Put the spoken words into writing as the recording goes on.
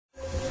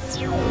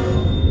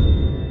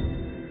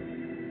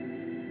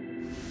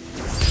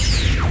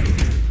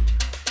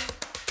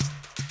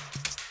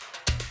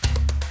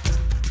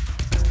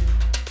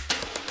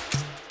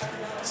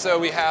So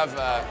we have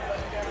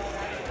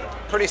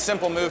pretty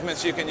simple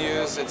movements you can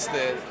use. It's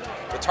the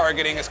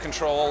targeting is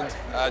controlled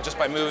just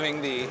by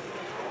moving the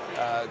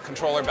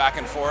controller back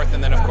and forth,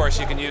 and then of course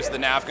you can use the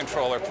nav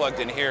controller plugged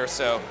in here.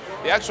 So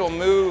the actual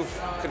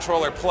move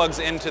controller plugs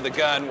into the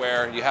gun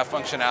where you have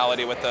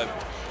functionality with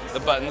the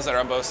buttons that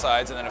are on both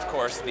sides, and then of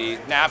course the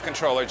nav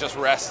controller just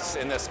rests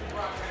in this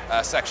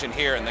section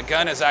here, and the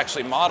gun is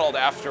actually modeled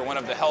after one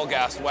of the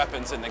Hellgast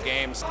weapons in the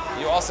games.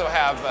 You also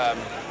have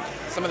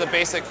some of the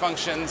basic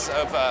functions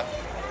of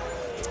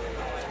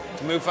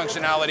move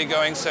functionality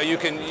going, so you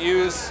can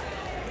use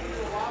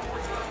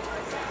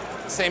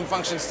the same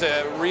functions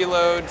to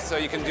reload, so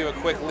you can do a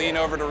quick lean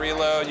over to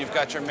reload. You've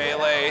got your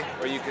melee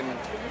where you can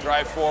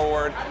drive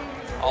forward.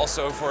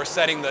 Also for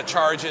setting the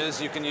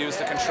charges, you can use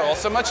the control.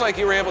 So much like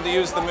you were able to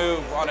use the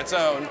move on its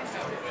own,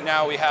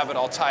 now we have it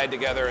all tied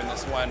together in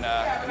this one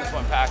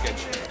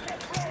package.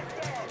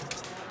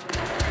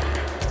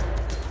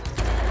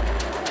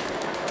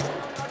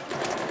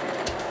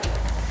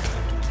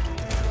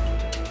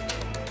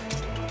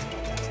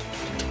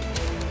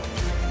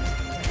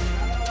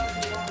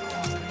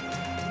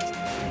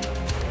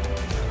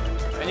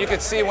 And you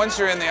can see once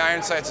you're in the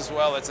iron sights as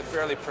well, it's a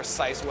fairly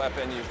precise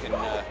weapon. You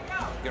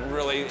can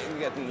really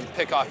get and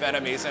pick off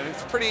enemies, and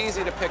it's pretty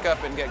easy to pick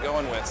up and get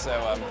going with. So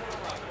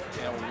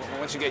you know,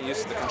 once you get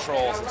used to the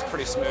controls, it's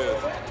pretty smooth.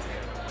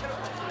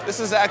 This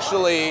is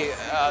actually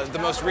the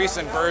most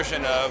recent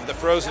version of the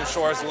Frozen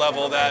Shores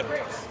level that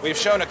we've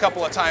shown a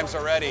couple of times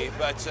already,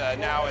 but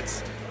now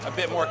it's a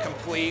bit more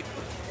complete,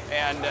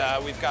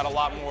 and we've got a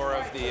lot more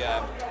of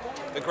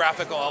the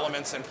graphical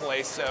elements in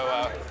place.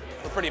 So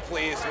we're pretty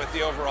pleased with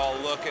the overall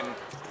look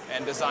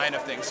and design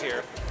of things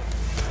here.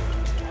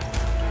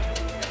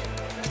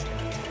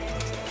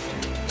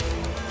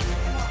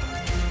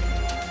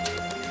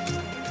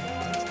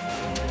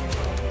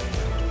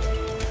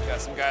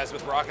 Got some guys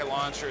with rocket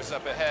launchers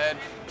up ahead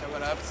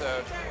coming up,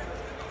 so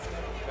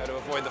got to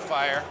avoid the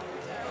fire.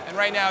 And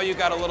right now you've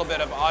got a little bit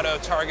of auto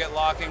target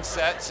locking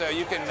set, so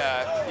you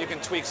can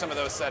tweak some of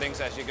those settings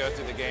as you go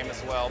through the game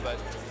as well, but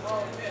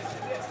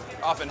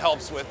often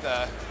helps with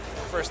the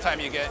first time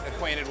you get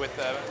acquainted with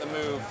the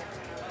move.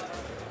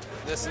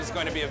 This is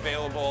going to be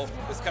available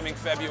this coming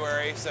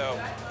February,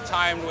 so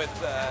timed with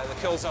the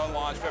KILLZONE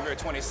launch, February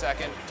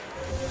 22nd.